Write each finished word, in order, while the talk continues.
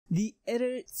The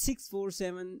error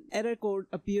 647 error code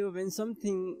appear when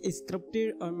something is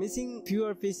corrupted or missing. If you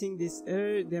are facing this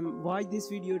error, then watch this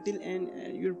video till end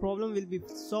and your problem will be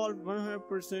solved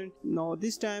 100%. Now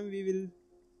this time we will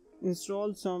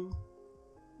install some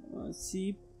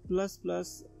C++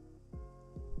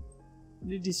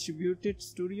 redistributed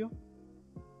studio.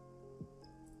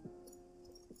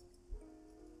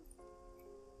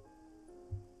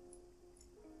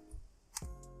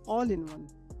 All in one.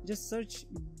 Just search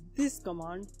this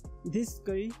command, this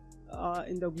query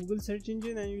in the Google search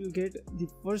engine, and you will get the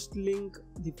first link,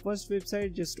 the first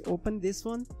website. Just open this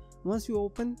one. Once you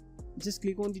open, just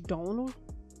click on the download,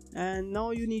 and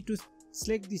now you need to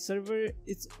select the server.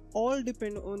 It's all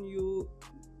depend on you.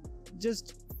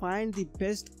 Just find the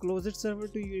best closest server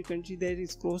to your country that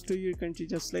is close to your country,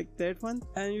 just like that one,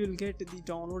 and you will get the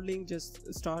download link.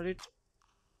 Just start it.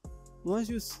 Once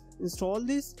you install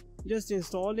this, just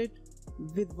install it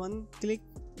with one click.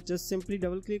 Just simply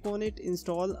double click on it,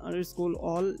 install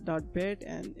 _all.bat,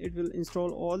 and it will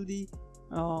install all the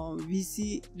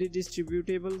VC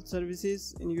redistributable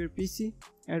services in your PC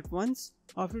at once.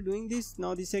 After doing this,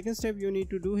 now the second step you need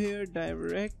to do here,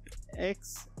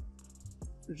 DirectX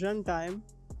runtime.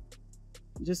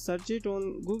 Just search it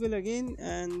on Google again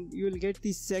and you will get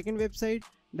the second website,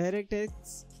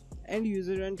 DirectX end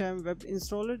user runtime web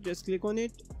installer. Just click on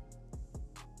it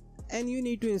and you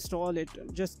need to install it.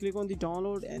 Just click on the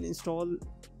download and install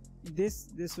this.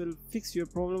 This will fix your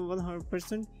problem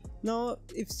 100%. Now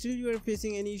if still you are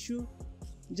facing any issue,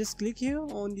 just click here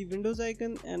on the Windows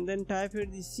icon and then type here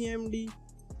the CMD.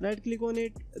 Right click on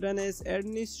it, run as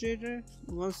administrator.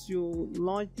 Once you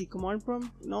launch the command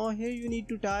prompt, now here you need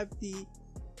to type the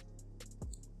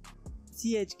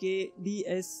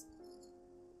chkdsk.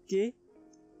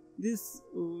 This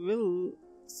will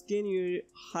scan your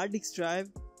hard disk drive.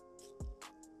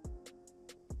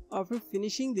 After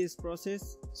finishing this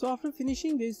process, after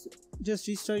finishing this, just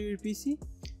restart your PC.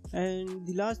 And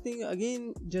the last thing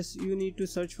again, just you need to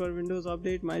search for Windows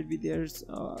update. Might be there's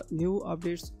new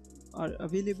updates are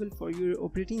available for your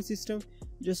operating system.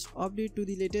 Just update to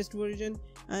the latest version.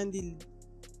 And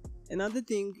another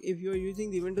thing, if you are using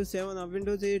the Windows 7 or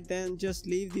Windows 8, then just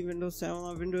leave the Windows 7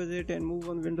 or Windows 8 and move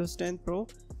on Windows 10 Pro.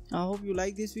 I hope you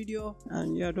like this video,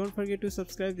 and yeah, don't forget to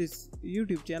subscribe this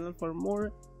YouTube channel for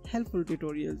more helpful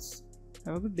tutorials.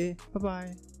 Have a good day. Bye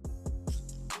bye.